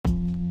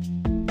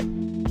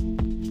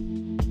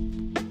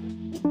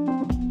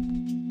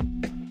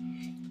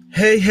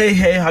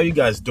Hey, how you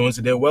guys doing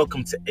today?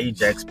 Welcome to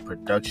Ajax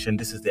Production.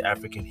 This is the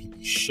African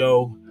Heat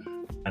Show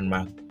and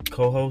my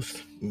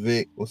co-host,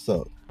 Vic, what's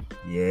up?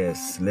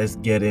 Yes, let's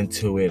get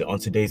into it. On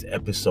today's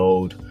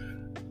episode,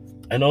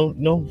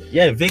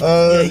 Vic,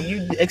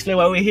 you explain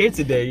why we're here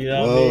today, you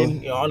know what I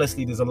mean?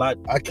 Honestly, there's a lot.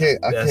 I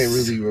can't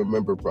really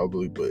remember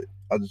probably, but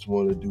I just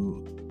want to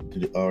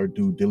do our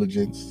due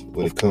diligence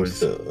when it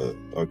comes to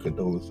our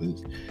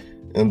condolences.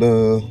 And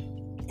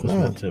we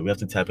have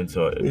to tap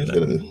into it.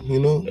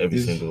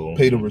 Every single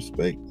pay the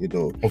respect,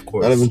 Of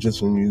course. Not even just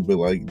from you, but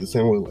like the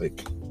same way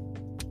like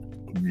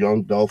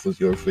Young Dolph was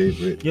your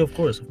favorite. Yeah, of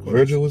course.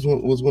 Virgil was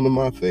one of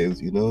my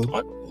faves,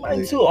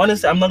 Mine too.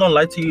 Honestly, I'm not gonna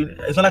lie to you.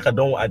 It's not like I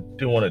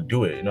didn't want to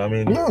do it. You know what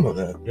I mean? No, I know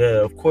that.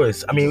 Yeah, of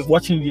course. I mean,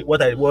 watching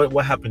what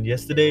happened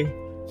yesterday,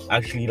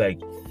 actually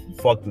like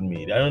fucked with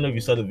me. I don't know if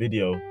you saw the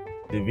video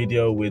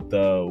with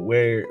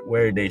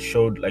where they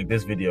showed like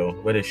this video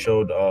where they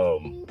showed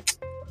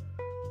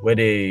where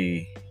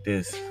they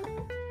did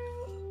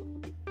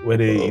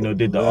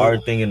the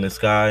art thing in the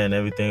sky and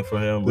everything for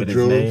him with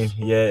drones. His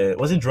name. Yeah,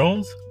 was it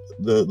drones?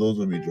 Those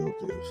would be drones.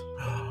 Yes.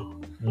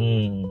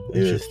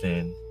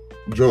 Interesting.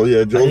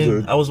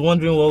 Drones. I was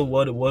wondering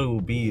what it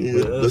would be. Yeah,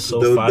 it was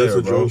so fire, that's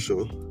a bro. drone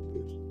show.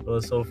 It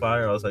was so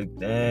fire. I was like,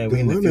 damn, we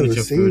in I've the never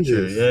seen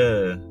future. this.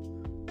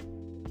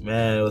 Yeah.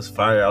 Man, it was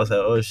fire. I was like,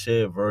 oh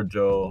shit,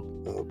 Virgil,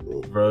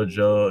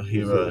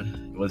 he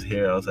was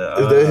here. I was like,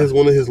 is that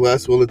one of his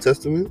last will and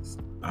testaments?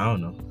 I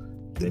don't know.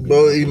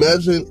 But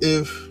imagine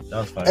if, that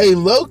was fire. Hey,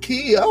 low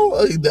key,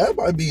 that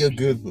might be a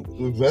good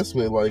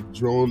investment, like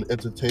drone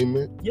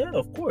entertainment. Yeah,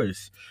 of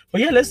course. But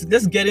yeah, let's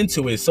get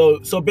into it. So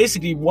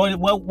basically,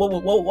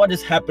 what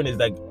has happened is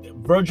like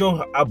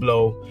Virgil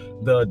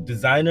Abloh,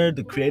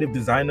 the creative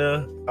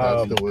designer,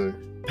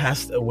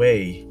 passed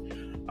away.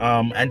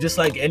 And just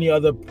like any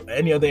other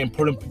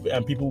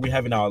important people we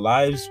have in our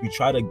lives, we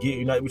try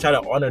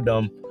to honor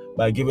them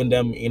by giving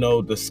them,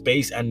 the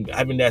space and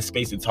having that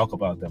space to talk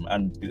about them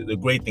and the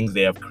great things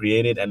they have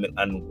created and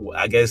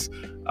I guess,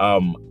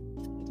 how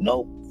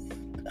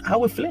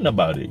we're feeling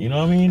about it. You know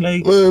what I mean?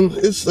 Like, man,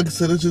 it's like I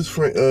said, it's just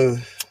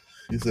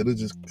you said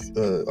it's just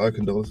our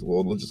condolences.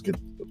 Well, let's just get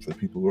for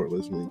people who are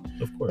listening.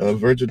 Of course.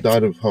 Virgil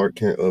died of heart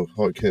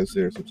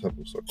cancer, some type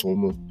of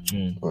sarcoma.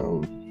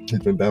 He's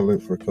been battling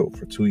for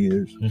 2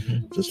 years,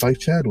 just like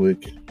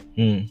Chadwick.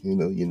 You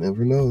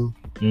never know.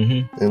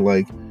 And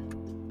like,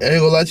 I ain't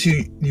gonna lie to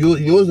you.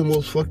 You know the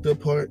most fucked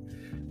up part?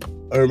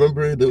 I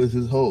remember there was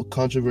this whole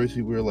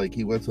controversy where like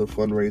he went to a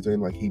fundraiser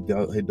and like he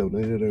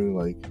donated or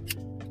like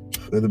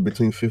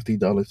between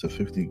 $50 to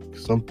 $50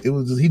 something. It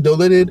was just, he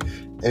donated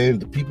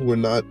and the people were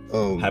not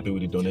happy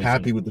with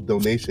the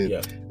donation.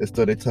 Yeah. And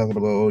started talking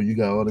about, oh, you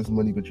got all this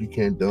money but you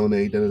can't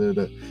donate. And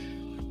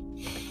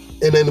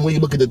then when you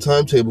look at the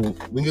timetable,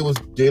 when it was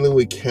dealing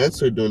with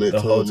cancer during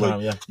that whole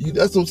time,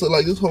 that's what I'm saying.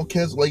 Like this whole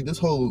cancer, like this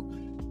whole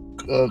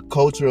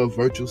culture of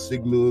virtual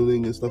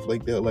signaling and stuff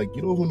like that. Like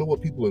you don't even know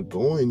what people are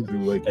going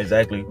through. Like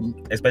exactly.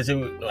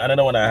 Especially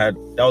another one I had.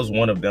 That was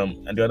one of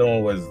them, and the other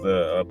one was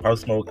the Pop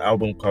Smoke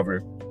album cover,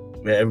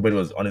 where everybody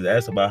was on his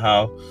ass about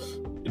how,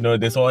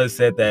 this one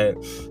said that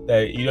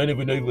you don't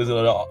even know if he was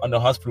on the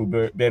hospital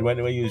bed when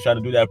he was trying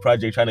to do that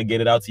project, trying to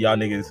get it out to y'all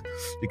niggas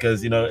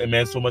because it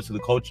meant so much to the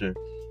culture.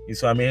 You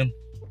see what I mean?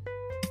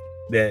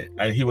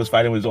 And he was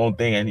fighting with his own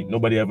thing, and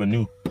nobody ever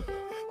knew.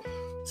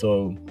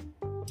 So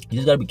you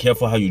just gotta be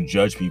careful how you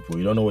judge people.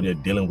 You don't know what they're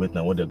dealing with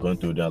and what they're going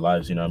through in their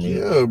lives. You know what I mean?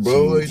 Yeah,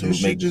 bro. To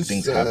make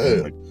things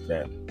happen like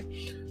that.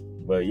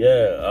 But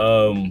yeah,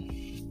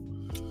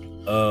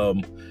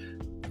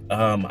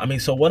 I mean,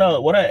 so what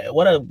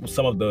are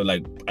some of the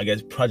like I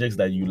guess projects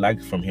that you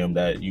liked from him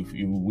that you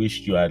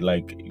wished you had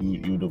like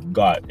you'd have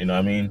got? You know what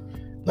I mean?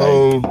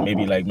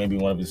 Like maybe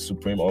one of his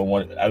Supreme or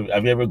one.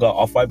 Have you ever got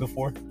Off-White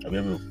before? Have you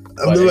ever?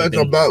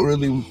 I'm not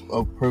really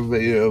a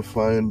purveyor of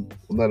fine.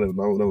 Not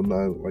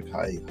like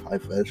high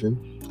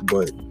fashion,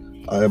 but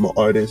I am an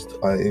artist.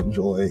 I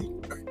enjoy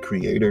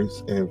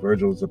creators, and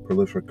Virgil is a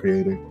prolific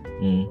creator.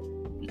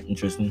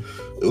 Interesting.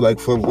 Like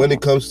from when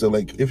it comes to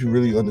like, if you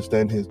really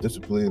understand his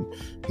discipline,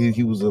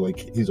 he was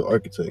he's an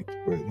architect.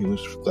 Right? He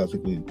was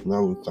classically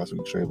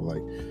trained, but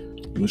like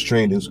he was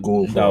trained in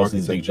school for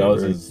architecture. That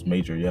was his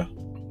major, yeah.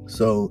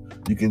 So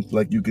you can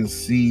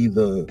see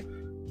the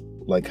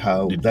like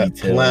how the that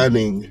detail.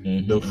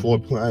 Planning, the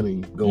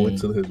foreplanning go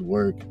into his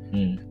work.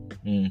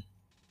 And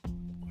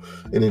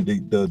then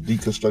the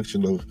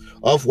deconstruction of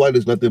Off-White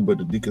is nothing but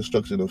the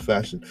deconstruction of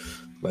fashion.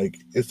 Like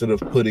instead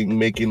of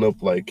making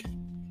up like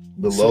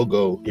the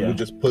logo, you would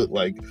just put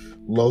like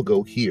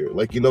logo here.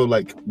 Like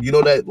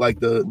that like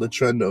the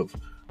trend of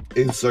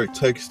insert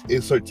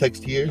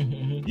text here.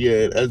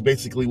 Yeah, that's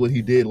basically what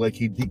he did. Like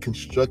he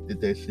deconstructed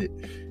that shit.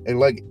 And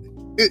like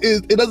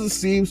it doesn't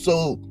seem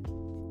so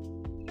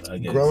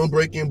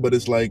groundbreaking, but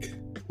it's like,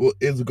 well,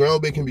 it's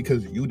groundbreaking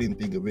because you didn't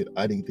think of it,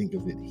 I didn't think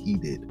of it, he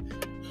did,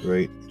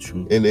 right?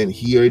 True. And then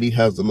he already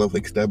has enough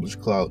established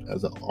clout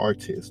as an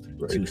artist,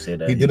 right? To say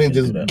that he didn't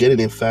just get it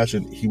in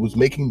fashion. He was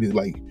making the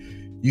like,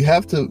 you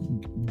have to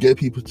get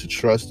people to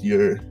trust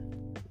your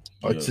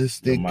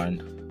artistic your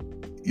mind.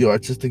 your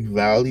artistic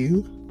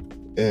value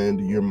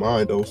and your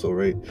mind also,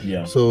 right?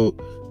 Yeah. So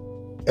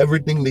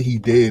everything that he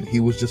did, he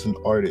was just an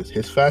artist.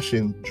 His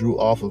fashion drew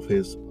off of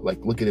his, like,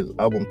 look at his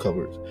album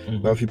covers.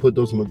 Mm-hmm. Now, if you put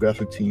those on the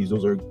graphic tees,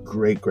 those are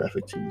great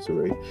graphic tees,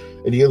 right?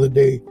 At the end of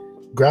the day,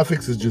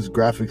 graphics is just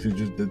graphics. It's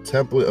just the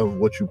template of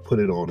what you put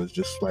it on is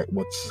just like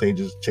what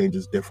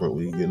changes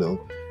differently, you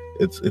know?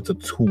 It's a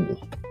tool.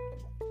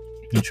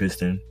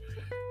 Interesting.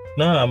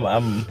 No, I'm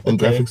okay. And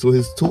graphics was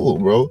his tool,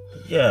 bro.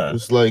 Yeah.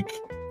 It's like,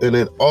 and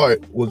then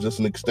art was just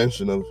an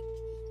extension of,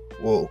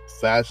 well,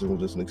 fashion was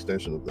just an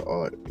extension of the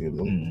art, you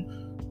know?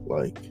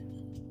 Like,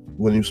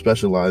 when you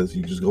specialize,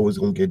 you just always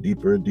gonna get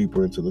deeper and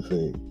deeper into the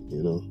thing,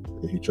 you know?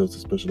 And he chose to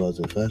specialize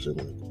in fashion.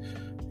 Like,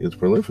 it's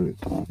prolific,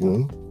 you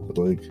know?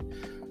 Like,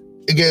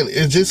 again,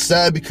 it's just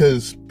sad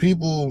because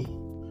people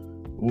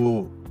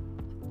will,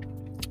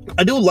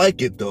 I do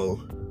like it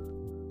though.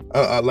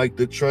 I like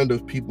the trend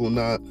of people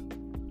not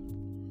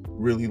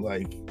really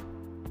like,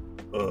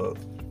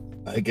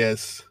 I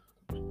guess,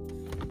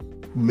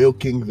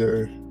 milking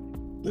their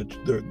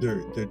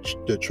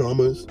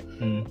traumas,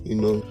 you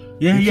know.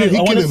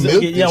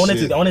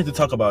 I wanted to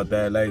talk about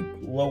that. Like,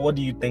 what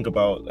do you think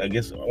about? I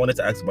guess I wanted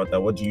to ask about that.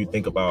 What do you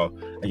think about,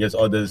 I guess,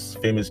 all these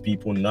famous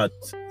people not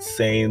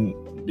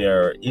saying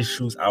their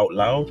issues out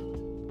loud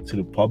to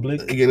the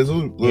public? Again, it's,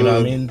 you know what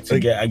I mean? To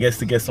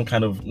get some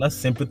kind of, not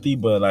sympathy,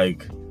 but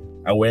like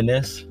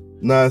awareness.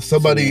 Nah,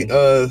 somebody,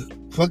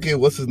 fucking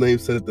what's his name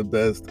said it the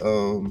best.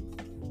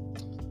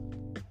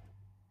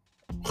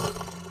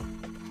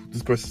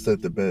 This person said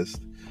it the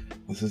best.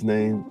 What's his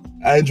name?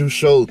 Andrew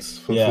Schultz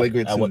from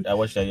Flagrant 2. I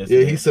watched that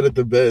yesterday. Yeah, he said it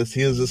the best.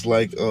 He was just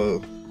like,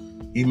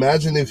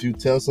 imagine if you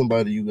tell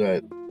somebody you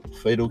got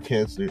fatal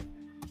cancer,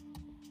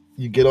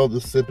 you get all the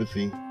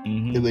sympathy,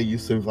 and then you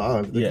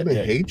survive. They're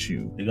gonna hate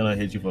you. They're gonna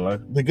hate you for life.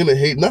 They're gonna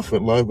hate, not for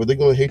life, but they're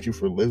gonna hate you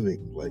for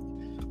living. Like,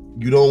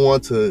 you don't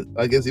want to,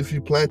 I guess, if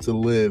you plan to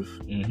live,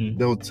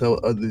 don't tell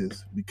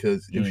others,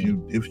 because if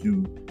you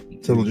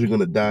tell them you're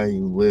gonna die and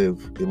you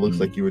live, it looks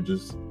like you were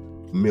just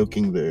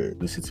milking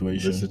the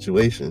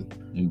situation.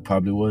 It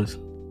probably was.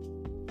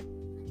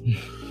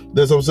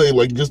 That's what I'm saying.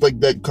 Like, just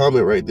like that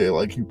comment right there,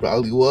 like, he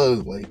probably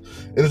was. Like,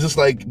 and it's just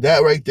like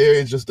that right there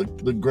is just the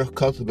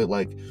crux of it.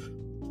 Like,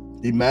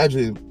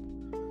 imagine.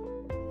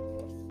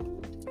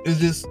 It's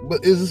just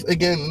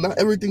again, not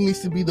everything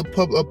needs to be a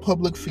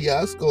public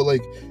fiasco.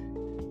 Like,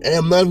 and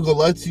I'm not even gonna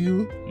lie to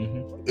you.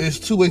 There's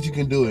two ways you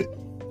can do it.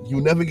 You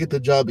never get the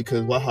job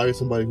because why hire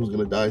somebody who's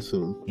gonna die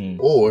soon,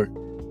 or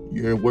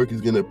your work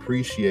is gonna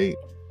appreciate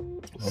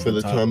for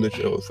the time that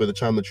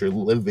you're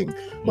living.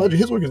 Mind you,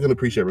 his work is gonna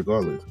appreciate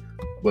regardless,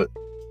 but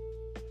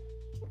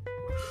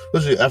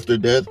especially after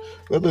death,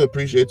 nothing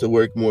appreciates a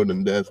work more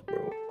than death,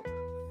 bro.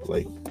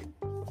 Like,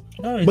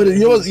 but you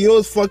know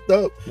what's fucked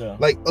up? Yeah.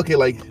 Like, okay,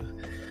 like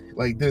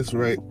this,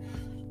 right?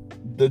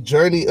 The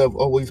journey of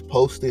always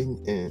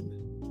posting and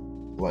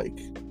like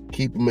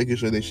keep making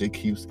sure they should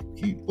keep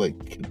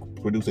like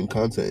producing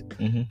content,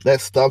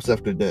 that stops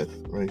after death,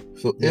 right?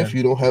 So if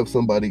you don't have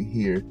somebody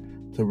here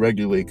to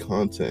regulate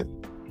content,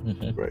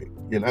 right,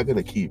 you're not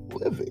gonna keep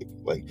living.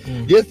 Like,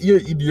 yes,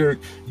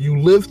 you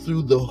live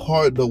through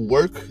the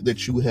work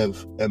that you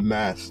have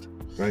amassed,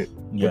 right?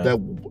 But that,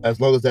 as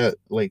long as that,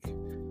 like,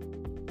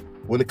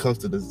 when it comes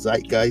to the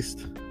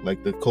zeitgeist,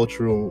 like the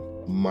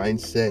cultural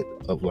mindset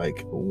of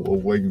like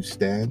where you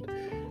stand,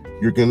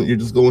 you're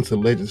just going to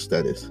legend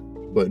status.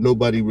 But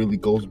nobody really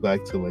goes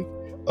back to, like,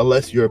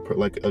 unless you're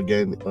like,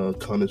 again, a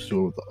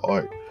connoisseur of the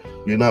art,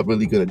 you're not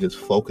really gonna just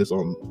focus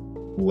on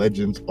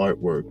legends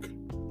artwork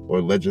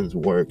or legends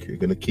work. You're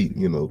gonna keep,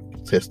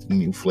 testing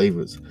new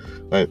flavors.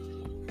 Like,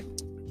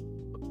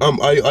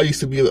 I used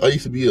to be not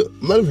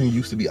even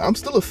used to be. I'm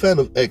still a fan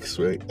of X,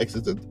 right?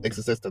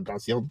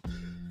 Existential,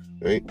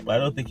 right? But I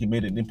don't think he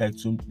made an impact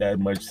too that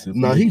much.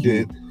 Nah, he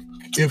did.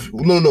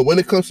 No. When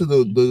it comes to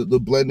the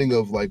blending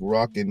of like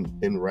rock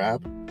and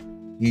rap,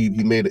 he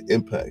made an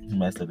impact. He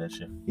mastered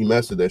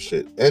that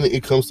shit. And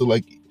it comes to,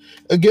 like,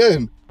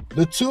 again,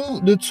 the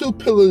two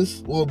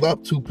pillars, well,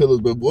 not two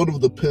pillars, but one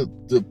of the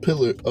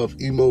pillar of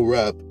emo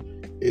rap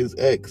is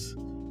X.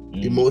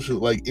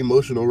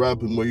 Emotional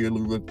rapping, where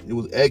it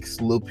was X,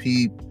 Lil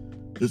Peep,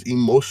 just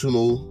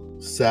emotional,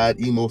 sad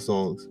emo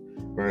songs.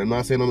 Right? I'm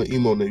not saying I'm an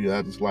emo nigga.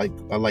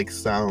 I like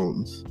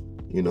sounds.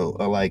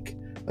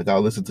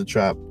 I'll listen to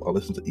trap, I'll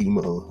listen to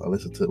emo, I'll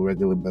listen to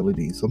regular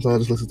melodies. Sometimes I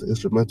just listen to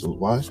instrumentals.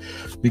 Why?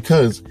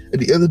 Because at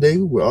the end of the day,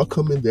 we're all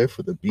coming there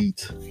for the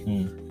beat,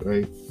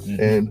 right?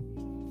 And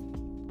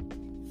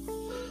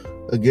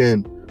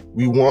again,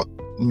 we want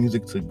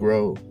music to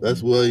grow.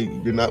 That's why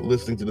you're not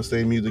listening to the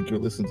same music you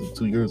were listening to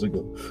 2 years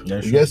ago.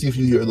 Yes, if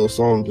you hear those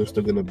songs, they're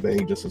still gonna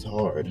bang just as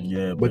hard.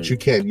 Yeah, but you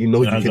can't. You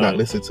cannot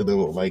listen to them,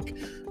 like,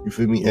 you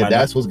feel me? And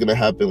that's what's gonna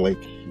happen. Like,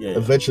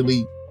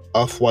 eventually,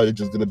 Off-White is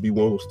just gonna be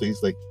one of those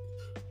things, like,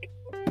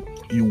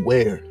 you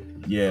wear,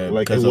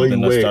 like, because of the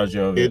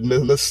nostalgia of it. The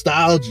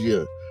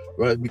nostalgia,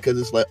 right? Because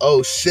it's like,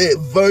 oh shit,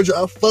 Virgil,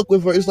 I fuck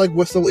with Virgil. It's like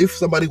if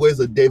somebody wears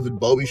a David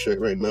Bowie shirt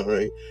right now,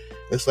 right?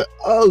 It's like,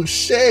 oh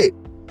shit,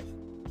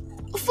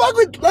 fuck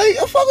with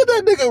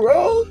that nigga,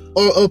 bro.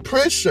 Or a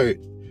Prince shirt.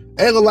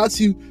 Ain't gonna lie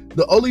to you.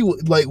 The only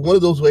like one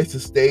of those ways to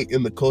stay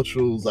in the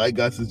cultural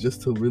zeitgeist is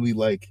just to really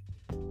like,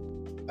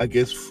 I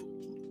guess,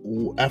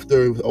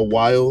 after a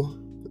while,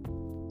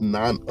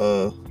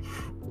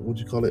 what'd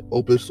you call it?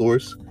 Open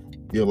source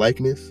your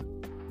likeness,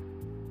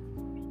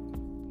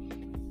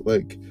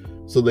 like,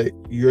 so that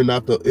you're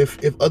not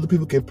if other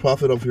people can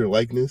profit off your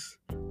likeness,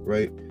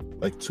 right?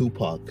 Like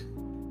Tupac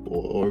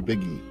or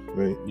Biggie,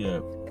 right? Yeah.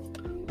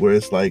 Where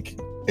it's like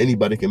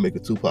anybody can make a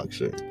Tupac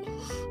shirt,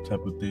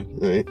 type of thing,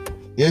 right?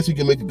 Yes, you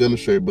can make a Gunna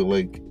shirt, but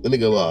like, the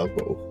nigga alive,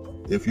 bro.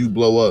 If you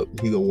blow up,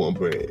 he gonna want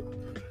bread.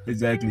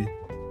 Exactly.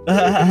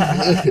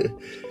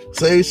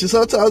 Same shit.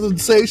 Sometimes the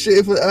same shit.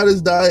 If an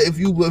artist die, if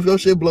your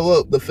shit blow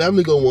up, the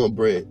family gonna want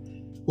bread.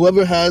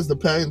 Whoever has the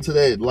patent to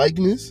that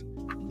likeness,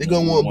 they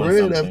gonna want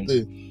bread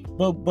something.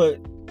 after. But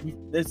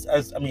this,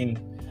 I mean,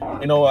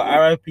 you know,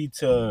 R.I.P.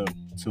 to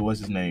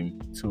what's his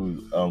name,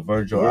 to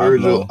Virgil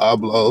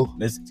Abloh.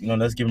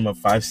 Let's give him a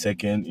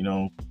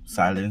 5-second,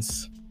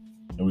 silence,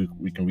 and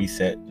we can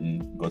reset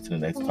and go to the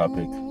next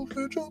topic. Oh,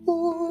 Virgil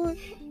boy,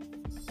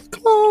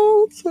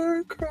 clouds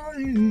are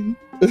crying.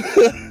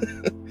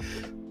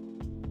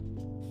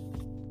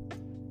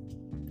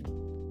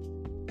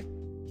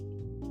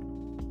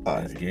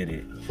 Let's get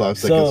it. 5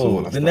 seconds.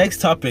 So the next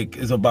topic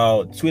is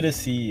about Twitter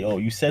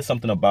CEO. You said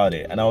something about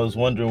it, and I was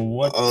wondering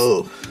what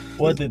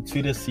did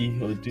Twitter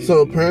CEO do?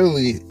 So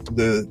apparently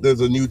there's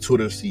a new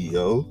Twitter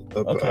CEO.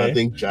 Okay. I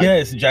think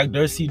Jack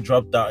Dorsey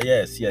dropped out.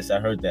 Yes, I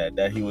heard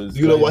that he was.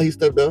 You know why he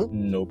stepped down?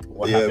 Nope.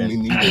 What happened?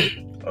 Me neither.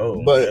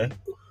 Oh, but okay.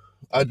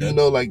 I do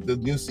know, like, the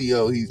new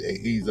CEO.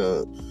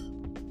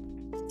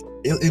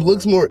 He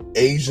looks more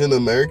Asian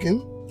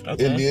American.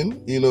 Okay.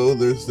 Indian,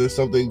 there's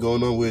something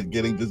going on with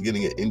getting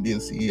an Indian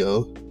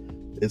CEO.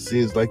 It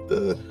seems like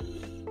the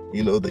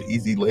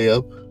easy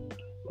layup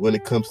when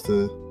it comes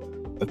to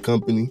a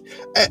company.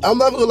 I'm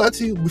not gonna lie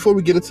to you. Before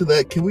we get into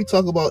that, can we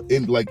talk about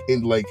in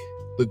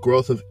the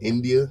growth of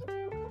India,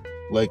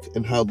 like,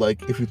 and how,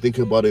 like, if you think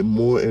about it,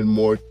 more and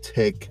more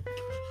tech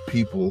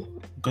people,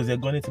 because they're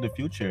going into the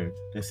future.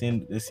 They're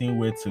seeing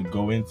where to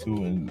go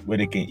into and where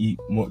they can eat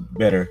more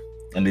better.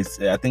 And I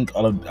think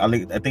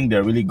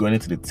they're really going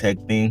into the tech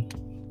thing,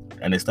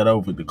 and they start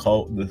off with the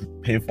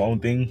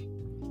payphone thing.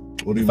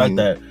 What do you mean?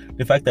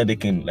 The fact that they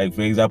can, like,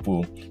 for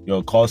example,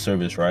 your call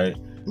service, right?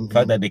 Mm-hmm. The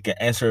fact that they can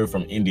answer it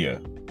from India.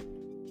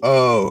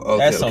 Oh, okay.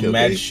 That's some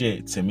mad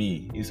shit to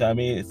me. You see what I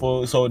mean?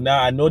 So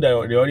now I know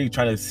that they're already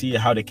trying to see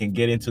how they can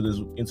get into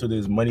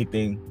this money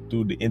thing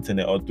through the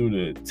internet or through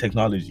the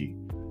technology.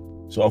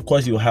 So of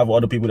course you'll have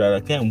other people that are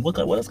like, damn, what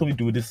else can we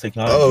do with this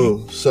technology?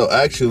 Oh, so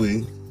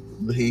actually,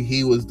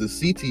 he was the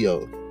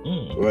CTO,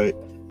 right?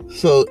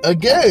 So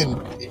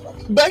again,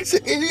 back to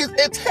India's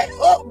tech.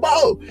 Oh,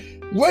 wow.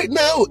 Right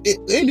now,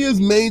 India's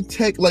main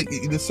tech, like,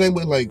 the same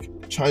way like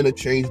China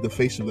changed the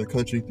face of their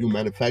country through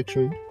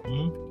manufacturing,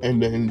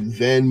 and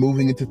then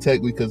moving into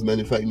tech, because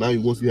manufacturing, now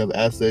once you have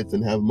assets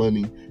and have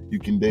money, you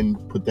can then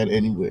put that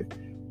anywhere.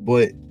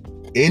 But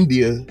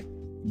India,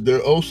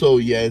 they're also,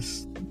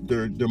 yes,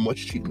 they're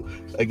much cheaper.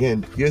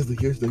 Again, here's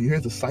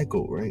the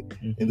cycle, right?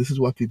 Mm-hmm. And this is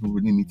why people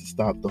really need to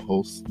stop the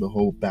whole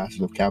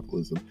bastion of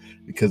capitalism,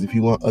 because if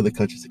you want other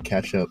countries to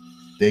catch up,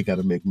 they got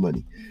to make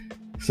money.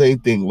 Same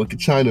thing. Look at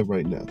China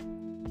right now.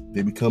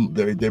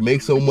 They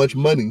make so much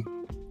money,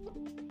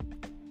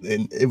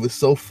 and it was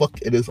so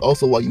it is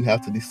also why you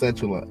have to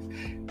decentralize.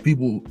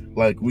 People,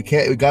 like, we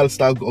gotta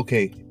stop.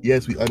 Okay,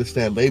 yes, we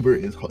understand labor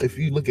is, if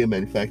you look at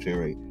manufacturing,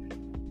 right,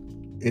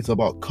 it's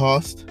about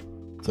cost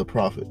to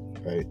profit,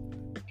 right?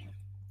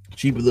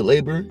 Cheaper the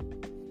labor,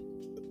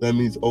 that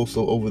means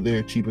also over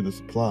there cheaper the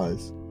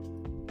supplies,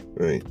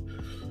 right?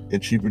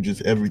 And cheaper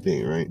just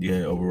everything, right?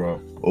 Yeah,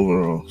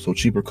 overall. So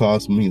cheaper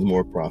cost means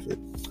more profit.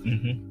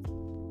 Mm-hmm.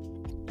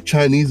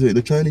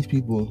 The Chinese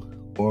people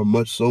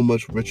are so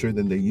much richer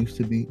than they used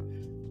to be,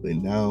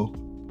 and now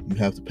you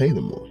have to pay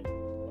them more.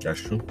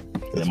 That's true.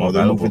 That's why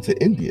they're moving to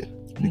India,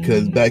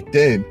 because back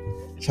then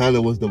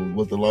China was the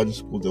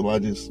largest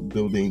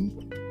building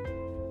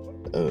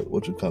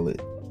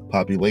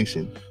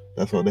population.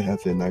 That's why they had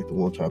to enact the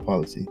one-child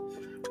policy.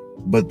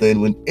 But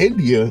then when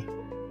India,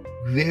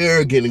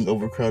 they're getting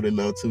overcrowded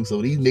now too,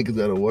 so these niggas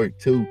gotta work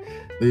too.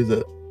 There's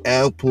an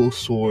ample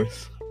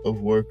source of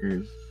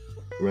workers,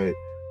 right?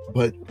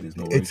 But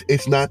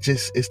it's not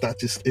just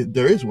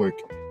there is work,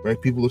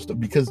 right? People are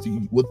because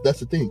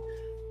that's the thing.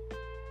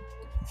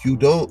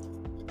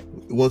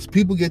 Once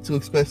people get too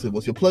expensive,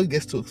 once your plug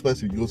gets too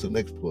expensive, you go to the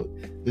next plug.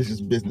 This is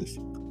business,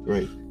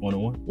 right?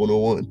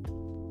 101.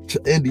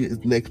 India is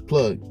the next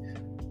plug.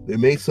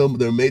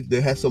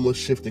 They had so much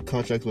shifted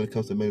contracts when it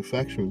comes to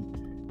manufacturing,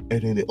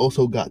 and then they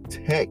also got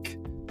tech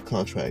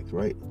contracts,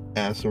 right?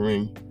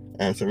 Answering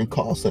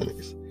call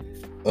centers.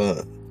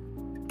 When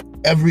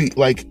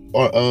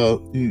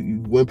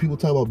people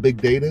talk about big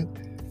data,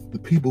 the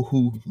people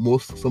who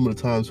some of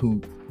the times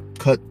who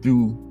cut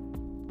through,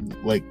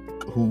 like,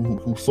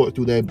 who sort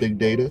through that big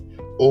data,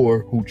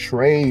 or who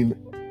train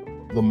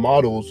the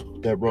models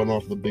that run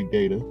off the big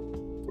data,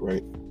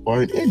 right,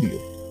 are in India.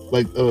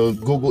 like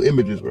Google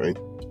Images, right?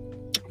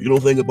 You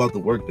don't think about the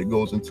work that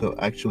goes into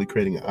actually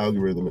creating an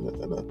algorithm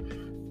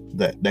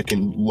that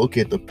can look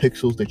at the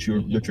pixels that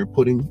you're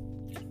putting,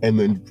 and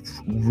then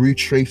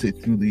retrace it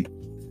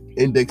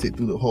index it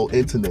through the whole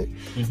internet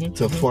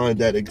to find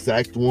that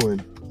exact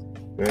one,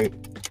 right?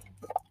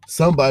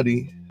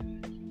 Somebody,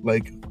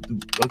 like,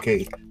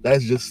 okay,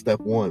 that's just step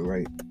one,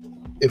 right?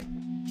 If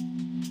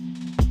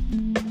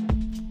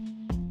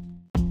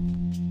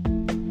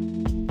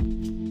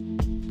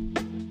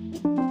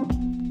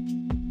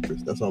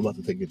that's how I'm about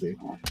to take it there,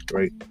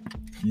 right?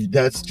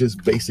 That's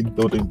just basic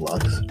building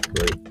blocks,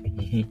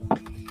 right?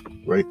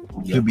 Right?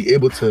 Yeah. To be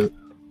able to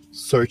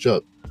search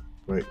up,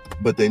 right?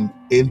 But then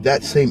in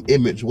that same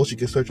image, once you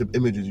can search up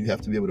images, you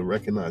have to be able to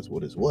recognize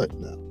what is what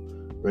now,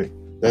 right?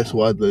 That's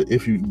why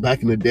if you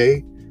back in the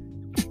day,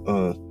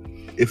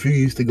 if you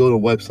used to go to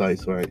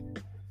websites, right,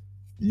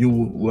 you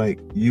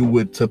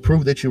would to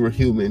prove that you were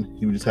human,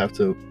 you would just have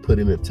to put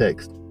in a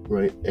text,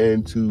 right,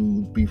 and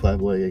to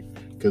B508,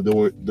 because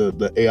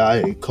the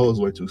AI codes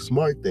were too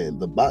smart then,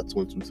 the bots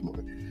weren't too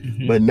smart.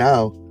 But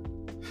now,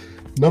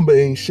 number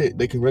ain't shit.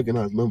 They can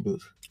recognize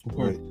numbers,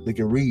 right? They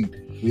can read.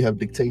 We have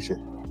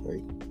dictation,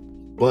 right?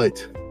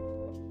 But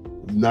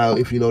now,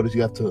 if you notice,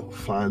 you have to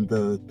find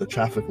the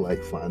traffic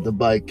light, find the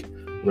bike,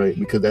 right?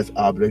 Because that's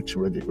object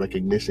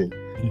recognition.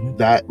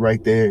 That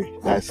right there,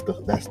 that's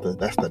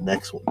the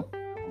next one,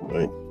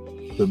 right?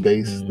 The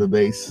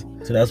base.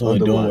 So that's what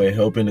we're doing. We're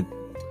helping the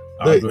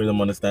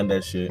algorithm understand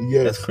that shit.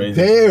 Yes, that's crazy.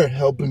 They're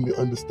helping you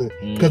understand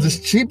because it's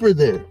cheaper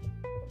there.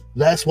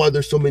 That's why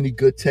there's so many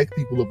good tech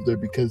people up there,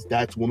 because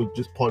that's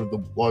just part of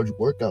the large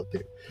work out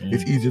there.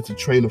 It's easier to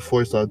train a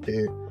force out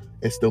there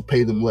and still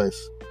pay them less.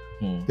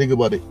 Think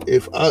about it.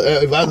 If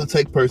I was a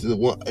tech person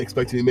and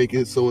expecting to make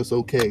it so it's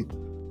okay,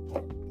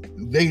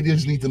 they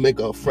just need to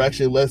make a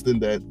fraction less than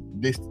that.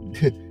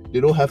 They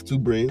don't have two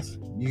brains.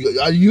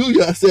 You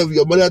yourself,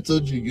 your mother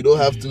told you don't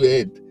have two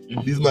heads.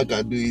 This man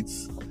can do it.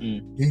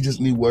 He just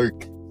need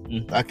work.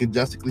 I can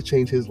drastically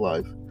change his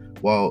life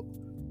while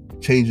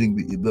changing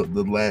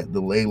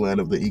the ley line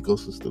of the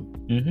ecosystem,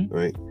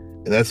 right?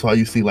 And that's why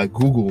you see like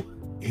Google,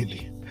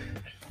 Indian,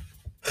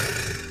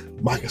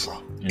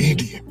 Microsoft,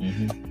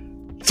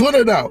 Indian,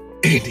 Twitter now,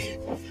 Indian.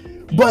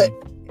 But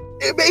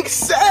it makes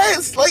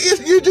sense. Like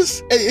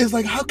it's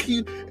like, how can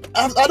you?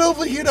 I don't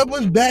even hear that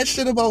much bad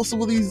shit about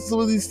some of these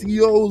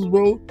CEOs,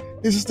 bro.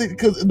 It's just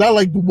because not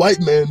like the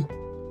white man.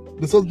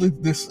 There's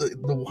something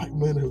the white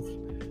men have.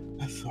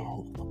 That's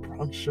all the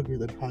brown sugar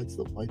that hides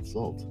the white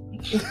salt.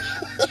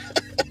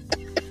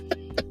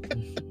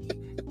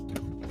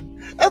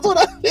 That's what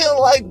I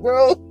feel like,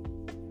 bro.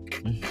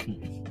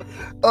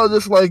 I was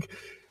just like,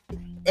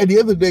 at the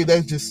end of the day,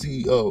 that's just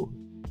CEO.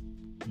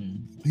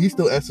 He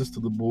still answers to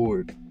the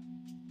board.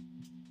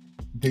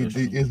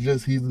 It's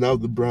just he's now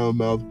the brown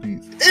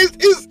mouthpiece.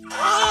 It's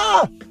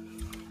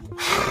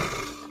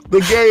the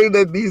game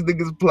that these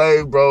niggas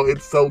play, bro.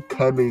 It's so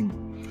cunning.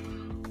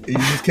 And you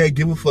just can't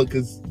give a fuck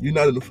because you're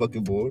not in the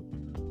fucking board.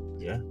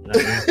 Yeah.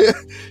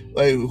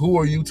 Like, who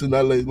are you to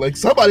not like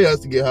somebody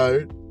has to get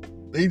hired?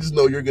 They just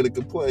know you're gonna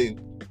complain,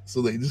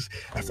 so they just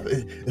a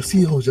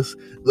CEO is just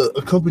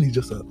a company,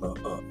 just a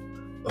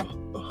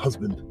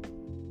husband.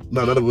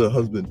 No, not a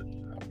husband.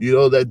 You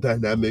know that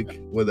dynamic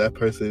where that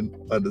person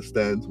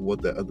understands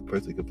what that other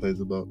person complains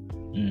about.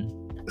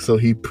 So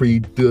he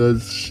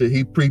pre-does shit.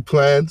 He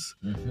pre-plans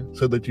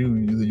so that you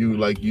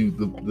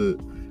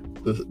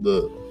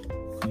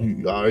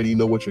already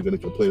know what you're gonna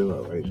complain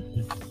about, right?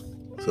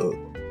 So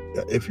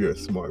if you're a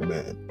smart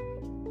man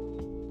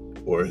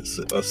or a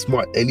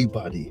smart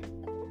anybody,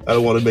 I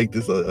don't want to make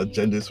this a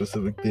gender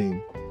specific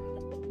thing,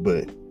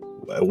 but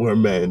we're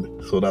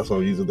men, so that's why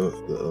I'm using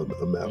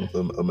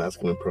a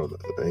masculine pronoun,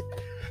 right?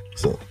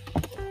 So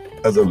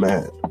as a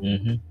man,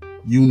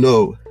 you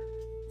know,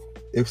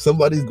 if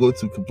somebody's going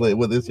to complain,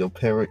 whether it's your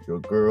parent, your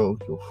girl,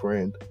 your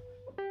friend,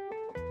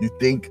 you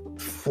think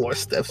 4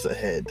 steps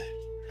ahead,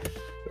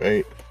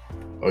 right?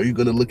 Are you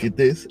gonna look at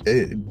this?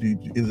 Is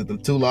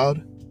it too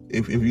loud?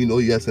 If you know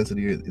you have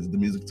sensitive ears, is the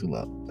music too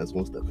loud? That's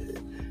 1 step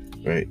ahead,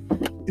 right?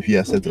 If you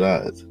have sensitive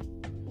eyes,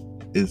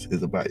 is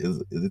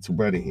it too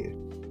bright in here?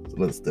 It's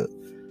another step.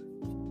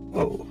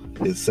 Oh,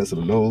 is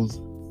sensitive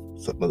nose?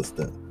 It's another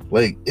step.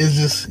 Like, it's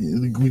just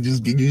you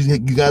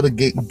gotta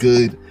get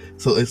good.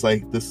 So it's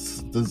like the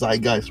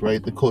zeitgeist,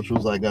 right? The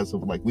cultural zeitgeist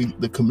of like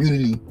the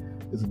community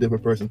is a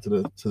different person to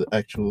the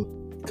actual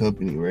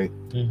company, right?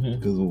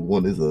 Because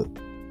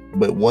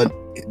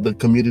the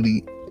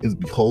community is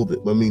beholden.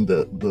 I mean,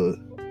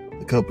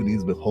 the company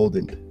is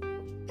beholden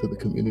to the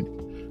community,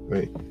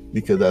 right?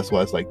 Because that's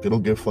why it's like they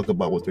don't give a fuck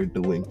about what they're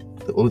doing.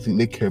 The only thing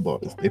they care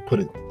about is they put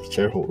it the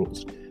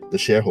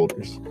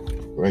shareholders,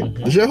 right?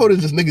 The shareholders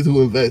just niggas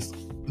who invest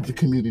in the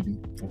community,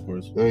 of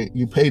course, right?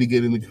 You pay to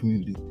get in the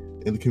community,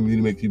 and the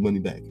community makes you money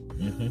back.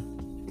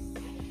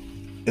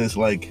 And it's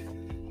like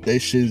that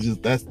shit is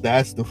just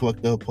that's the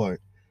fucked up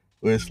part,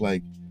 where it's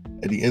like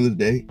at the end of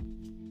the day,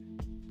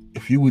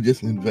 if you would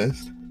just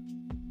invest,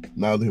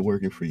 now they're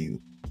working for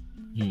you,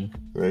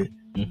 right?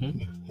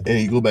 And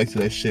you go back to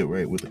that shit,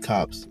 right, with the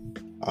cops.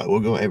 we're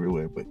going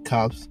everywhere, but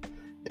cops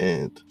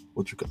and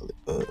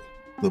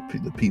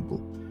the people,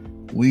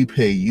 we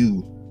pay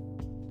you,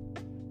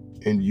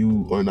 and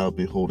you are not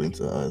beholden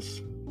to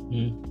us.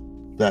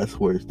 That's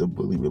where it's the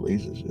bully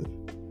relationship,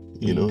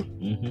 you know,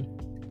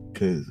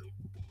 because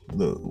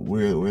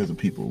we're as a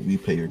people, we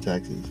pay your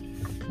taxes,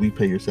 we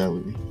pay your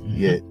salary,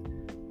 yet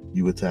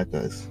you attack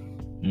us,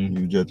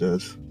 you judge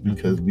us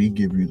because we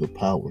give you the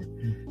power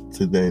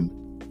to then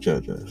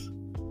judge us,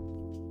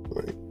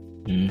 right?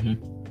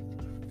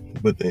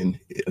 But then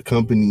a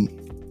company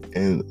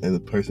and a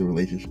person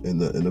relationship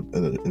and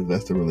an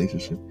investor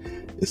relationship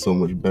is so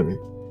much better,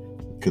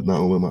 because not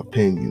only am I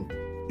paying you,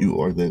 you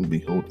are then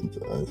beholden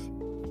to us,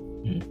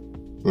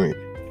 right?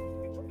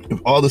 If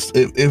all this,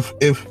 if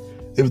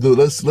the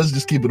let's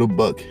just keep it a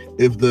buck.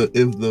 If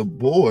the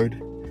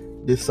board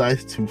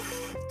decides to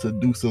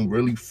do some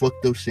really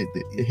fucked up shit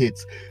that it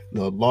hits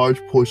a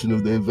large portion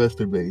of the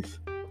investor base,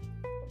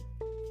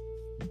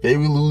 they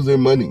will lose their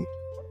money.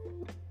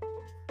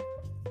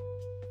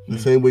 The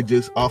same way,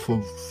 just off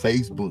of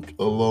Facebook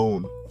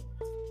alone,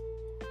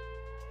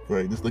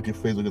 right? Just look at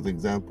Facebook as an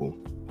example.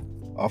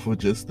 Off of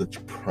just the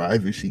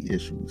privacy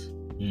issues,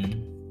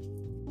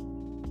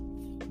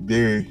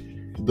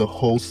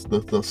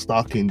 the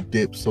stocking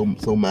dipped so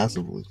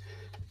massively,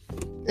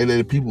 and then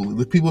the people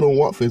don't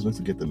want Facebook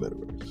to get the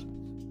metaverse.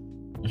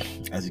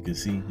 As you can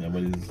see,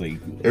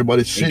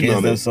 everybody's shitting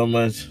on them it so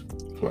much,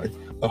 right?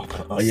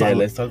 Yeah,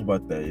 let's talk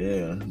about that.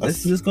 Yeah,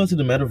 let's go to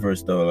the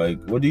metaverse though. Like,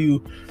 what do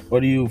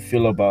you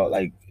feel about,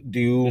 like,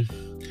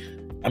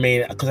 I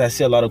mean, because I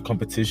see a lot of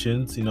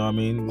competitions, you know what I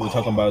mean? We're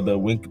talking about the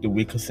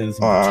Wilkinsons,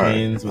 the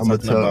twins. We're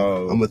talking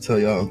about I'm gonna tell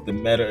y'all the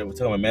Meta. We're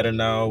talking about Meta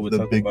now. We're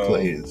talking big about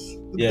players.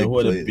 Who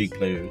are the big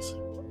players?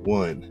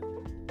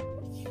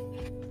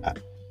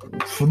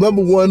 For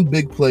number one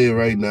big player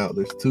right now,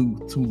 there's two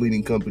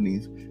leading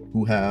companies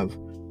who have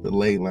the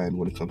lay land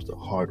when it comes to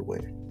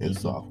hardware and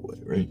software,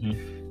 right?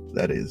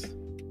 That is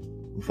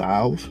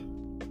Valve,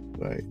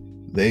 right?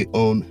 They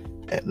own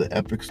the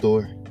Epic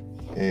Store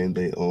and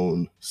they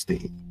own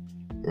Steam,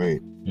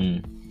 right?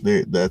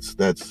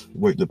 That's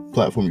where the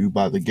platform you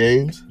buy the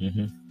games.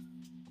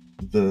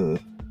 The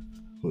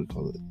what do you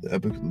call it? The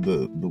Epic,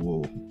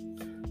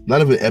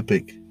 not even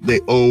Epic. They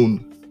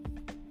own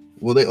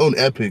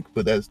Epic,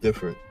 but that's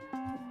different,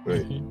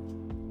 right?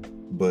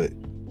 But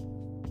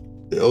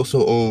they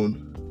also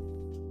own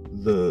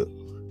the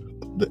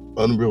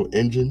Unreal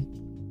Engine.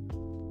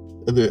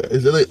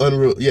 Is it like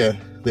Unreal? Yeah,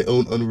 they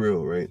own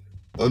Unreal, right?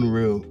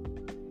 Unreal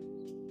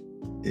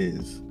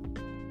is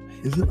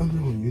it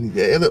Unreal Unity?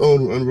 Yeah, they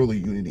own Unreal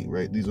Unity,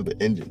 right? These are the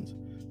engines,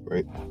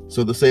 right?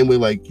 So the same way,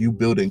 like, you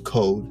build in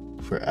code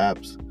for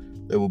apps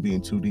that will be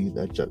in 2D,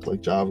 that's just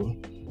like Java,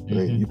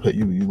 right? You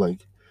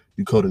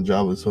code in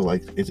Java, so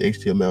like it's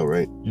HTML,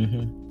 right?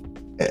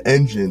 An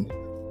engine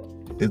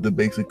is the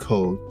basic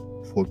code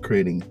for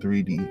creating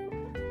 3D.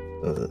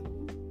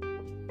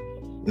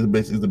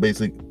 Is the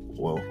basic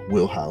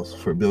wheelhouse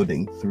for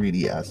building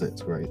 3D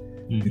assets, right?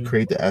 You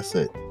create the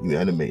asset, you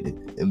animate it,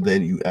 and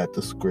then you add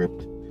the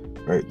script,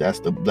 right? That's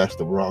the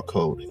raw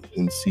code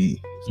in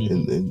C,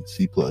 in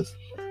C+,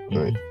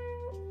 right?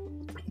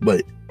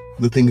 But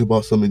the thing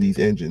about some of these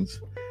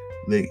engines,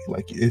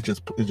 it's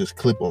just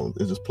clip-ons,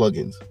 it's just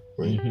plugins,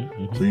 right?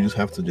 So you just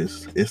have to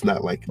it's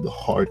not like the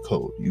hard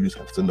code. You just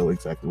have to know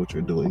exactly what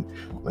you're doing,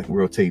 like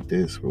rotate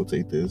this.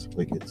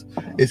 Like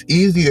it's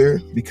easier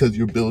because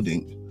you're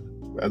building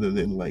rather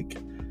than like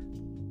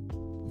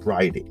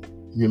writing,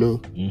 you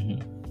know?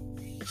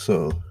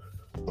 So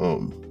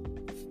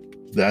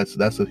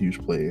that's a huge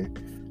player.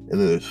 And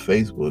then there's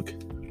Facebook.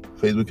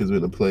 Facebook has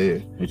been a player,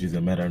 which is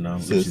a Meta now.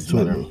 Respects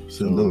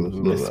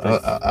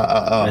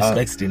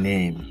the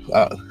name.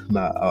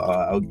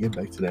 I'll get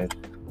back to that.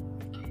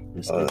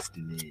 Respects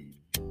the name.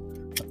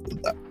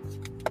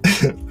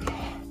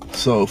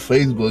 So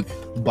Facebook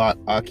bought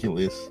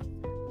Oculus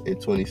in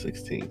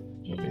 2016,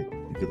 okay?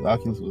 Because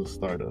Oculus was a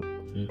startup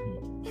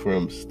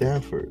from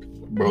Stanford.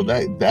 Bro,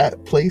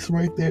 that place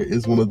right there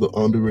is one of the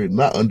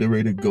not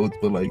underrated goats,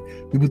 but like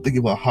people think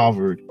about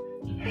Harvard.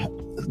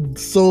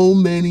 So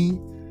many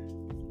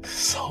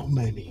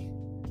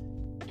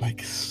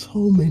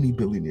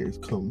billionaires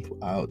come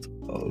out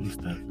of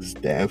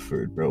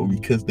Stanford, bro,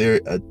 because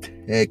they're a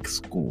tech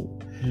school.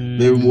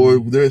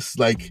 There's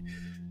like,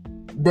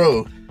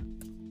 bro,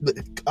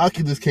 the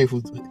Oculus came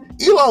from,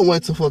 Elon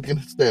went to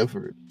fucking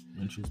Stanford.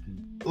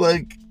 Interesting.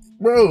 Like,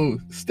 bro,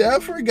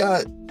 Stanford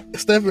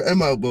and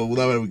my, well, we're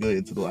not going to get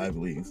into the Ivy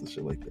Leagues and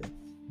shit like that,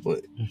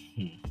 but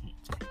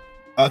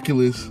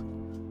Oculus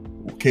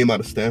came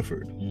out of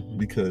Stanford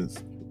because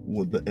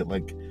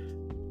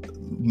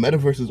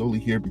metaverse is only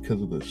here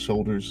because of the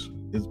shoulders.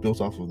 It's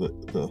built off of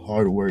the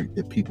hard work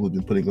that people have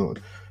been putting on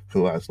for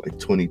the last like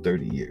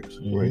 20-30 years,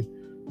 right?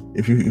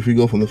 If you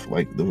go from the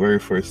very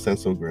first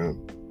sensogram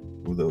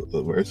with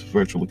the first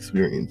virtual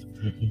experience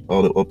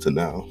all the way up to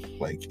now,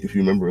 like if you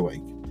remember, like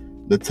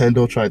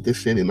Nintendo tried this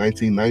shit in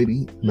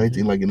 1990,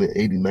 like in the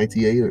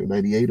 98 or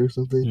 98 or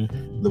something,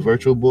 the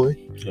Virtual Boy.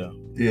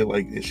 Yeah,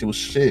 like she was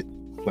shit.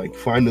 Like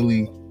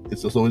finally,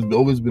 it's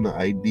always been an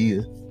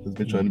idea that's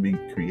been trying to be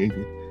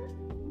created.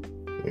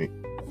 Right.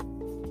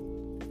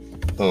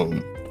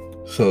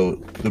 So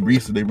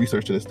they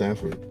researched it at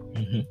Stanford,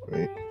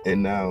 right?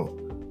 And now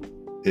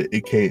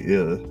it came.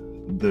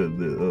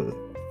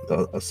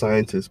 A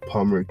scientist,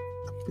 Palmer,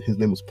 his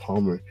name was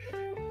Palmer.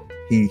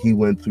 He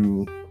went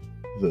through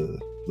the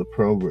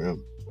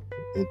program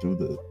and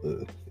through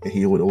and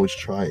he would always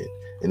try it,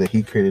 and then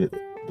he created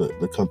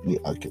the company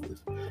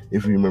Oculus.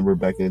 If you remember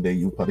back in the day,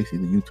 you probably see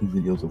the YouTube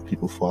videos of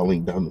people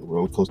falling down the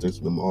roller coasters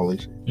in the mall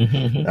and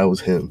shit. That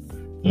was him.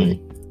 Right?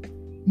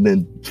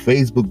 Then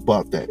Facebook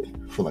bought that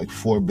for like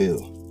 $4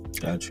 billion.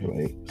 Gotcha.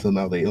 Right. So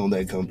now they own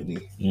that company.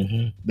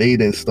 They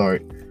then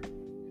start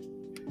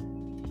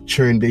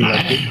churn. They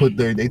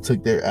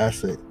took their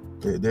assets,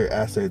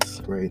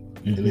 right,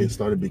 and they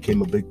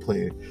became a big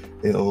player.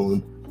 They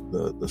own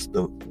the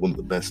one of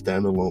the best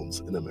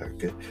standalones in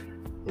America,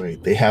 right?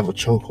 They have a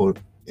chokehold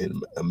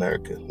in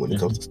America when it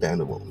comes to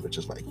standalone, which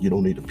is like you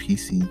don't need a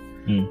PC,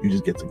 you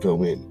just get to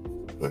go in,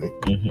 right?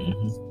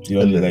 You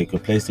don't need like a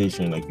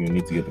PlayStation, like you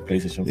need to get the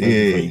PlayStation first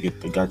before you get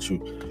the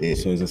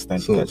so it's a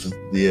standard.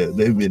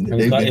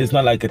 It's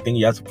not like a thing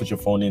you have to put your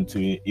phone into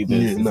it either.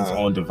 It's its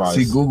own device.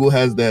 See, Google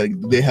has that.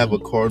 They have a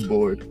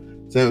cardboard.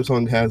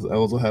 Samsung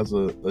also has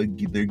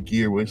their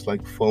gear where it's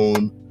like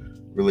phone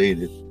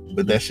related,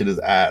 but that shit is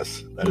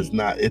ass. That is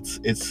not. It's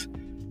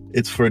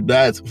for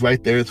that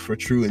right there. It's for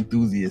true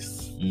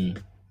enthusiasts,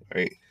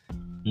 right?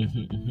 Did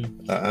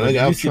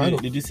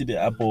you see the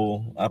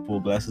Apple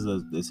glasses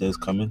that says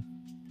coming?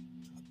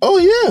 Oh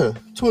yeah,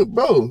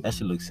 bro. That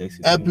shit looks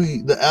sexy.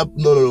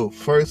 No.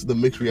 First the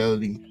mixed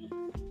reality,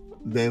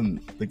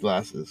 then the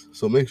glasses.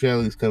 So mixed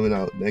reality is coming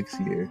out next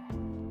year,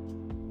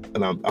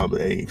 and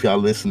if y'all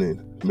listening,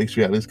 mixed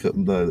reality is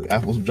the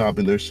Apple's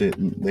dropping their shit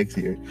next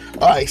year.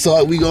 All right,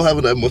 so we gonna have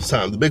that much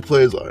time. The big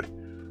players are.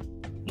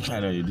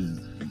 I know you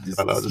just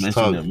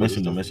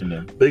mention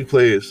them. Big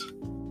players,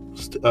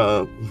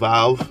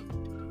 Valve.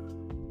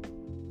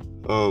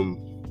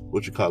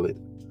 What you call it?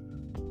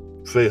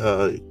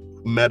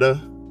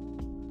 Meta,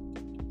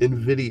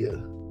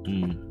 Nvidia,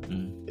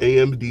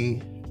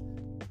 AMD,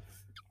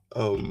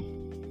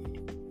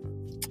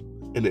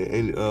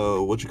 and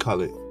what you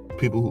call it?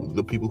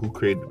 The people who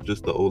created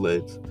just the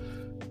OLEDs,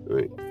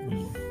 right?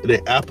 And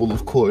then Apple,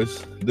 of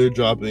course, they're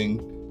dropping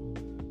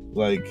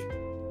like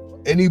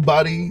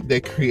anybody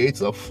that creates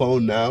a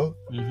phone now.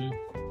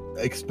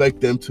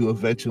 Expect them to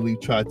eventually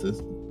try to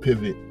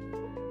pivot.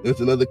 There's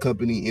another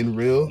company in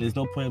real. There's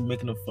no point in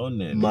making a phone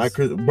then.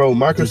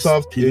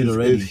 Microsoft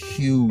is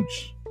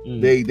huge.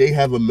 They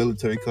have a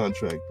military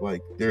contract.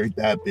 Like they're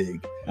that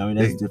big. I mean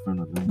that's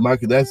different.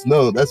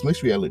 That's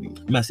mixed reality.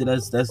 Man, see,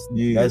 that's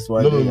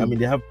why.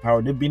 They have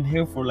power. They've been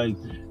here for like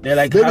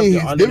have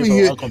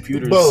the on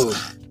computers. Bro,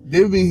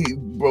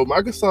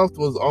 Microsoft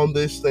was on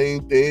this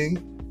same thing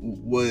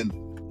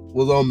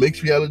on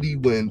mixed reality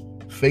when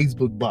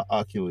Facebook bought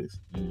Oculus,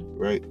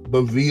 right?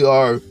 But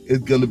VR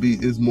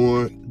is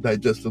more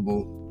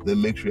digestible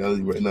than mixed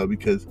reality right now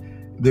because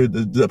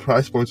the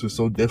price points are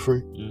so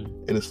different,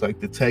 and it's like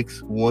the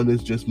text one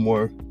is just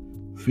more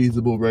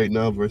feasible right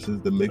now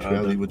versus the mixed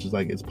reality, which is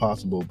like it's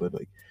possible, but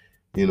like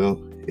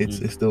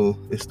it's still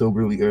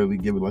really early.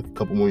 Give it like a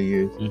couple more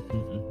years,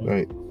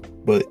 right?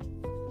 But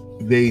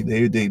they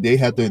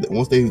had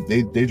once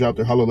they dropped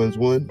their HoloLens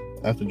 1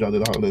 after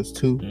dropping the HoloLens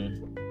 2,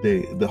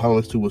 the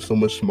HoloLens 2 was so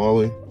much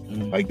smaller.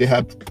 Like they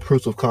had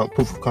proof of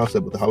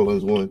concept with the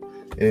HoloLens 1,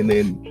 and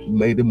then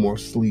made it more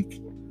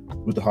sleek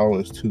with the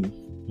HoloLens 2.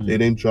 They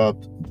then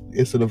dropped,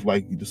 instead of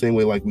like the same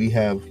way like we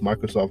have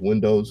Microsoft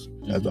Windows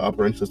as the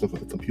operating system for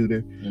the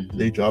computer,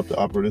 they dropped the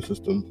operating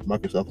system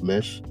Microsoft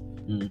Mesh,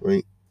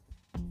 right?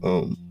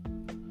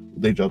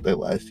 They dropped that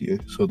last year,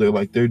 so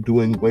they're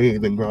doing way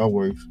the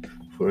groundwork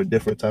for a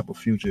different type of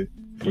future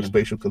for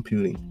spatial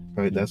computing,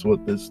 right? That's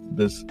what this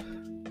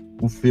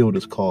field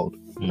is called,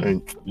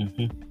 right?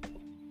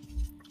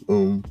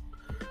 And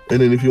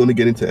then if you want to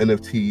get into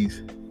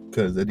NFTs,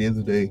 because at the end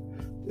of the day,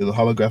 in the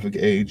holographic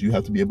age, you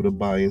have to be able to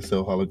buy and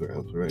sell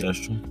holograms, right? That's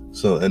true.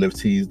 So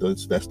NFTs,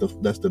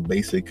 that's the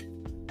basic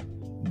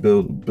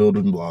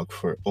building block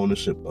for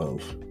ownership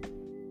of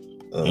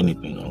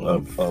anything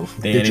of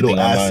digital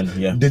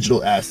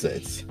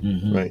assets,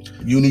 right?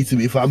 You need to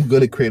be, if I'm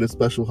going to create a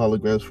special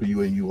holograms for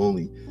you and you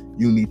only,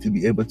 you need to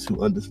be able to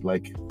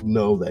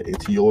know that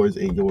it's yours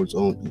and yours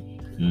only,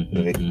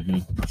 right?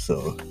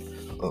 So.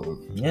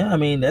 I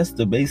mean that's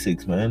the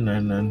basics, man,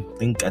 and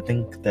I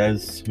think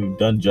we've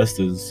done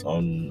justice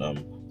on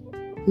talking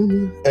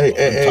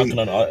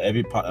on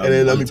every part. And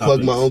then let me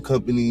plug my own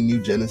company,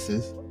 New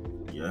Genesis.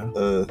 Yeah.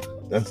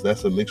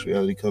 That's a mixed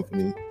reality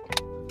company.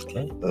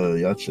 Okay.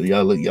 Y'all keep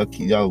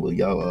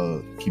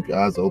your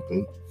eyes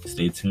open.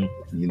 Stay tuned.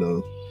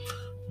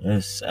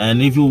 Yes,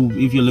 and if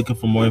you're looking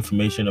for more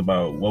information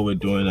about what we're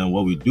doing and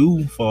what we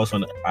do, follow us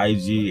on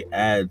IG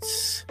at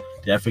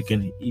the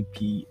African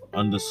EP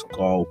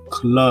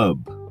 _club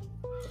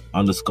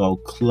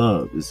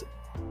is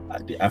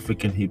the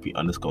African Hippie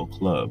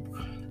 _club,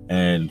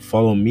 and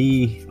follow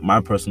me,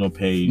 my personal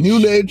page, new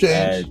name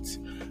change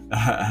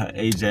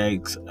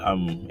Ajax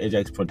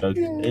Ajax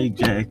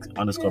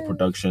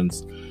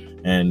Productions,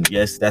 and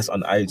yes, that's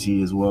on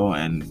IG as well.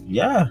 And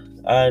yeah,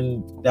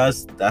 and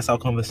that's our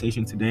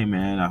conversation today,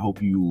 man. I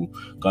hope you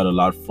got a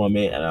lot from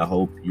it, and I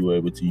hope you were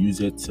able to use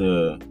it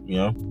to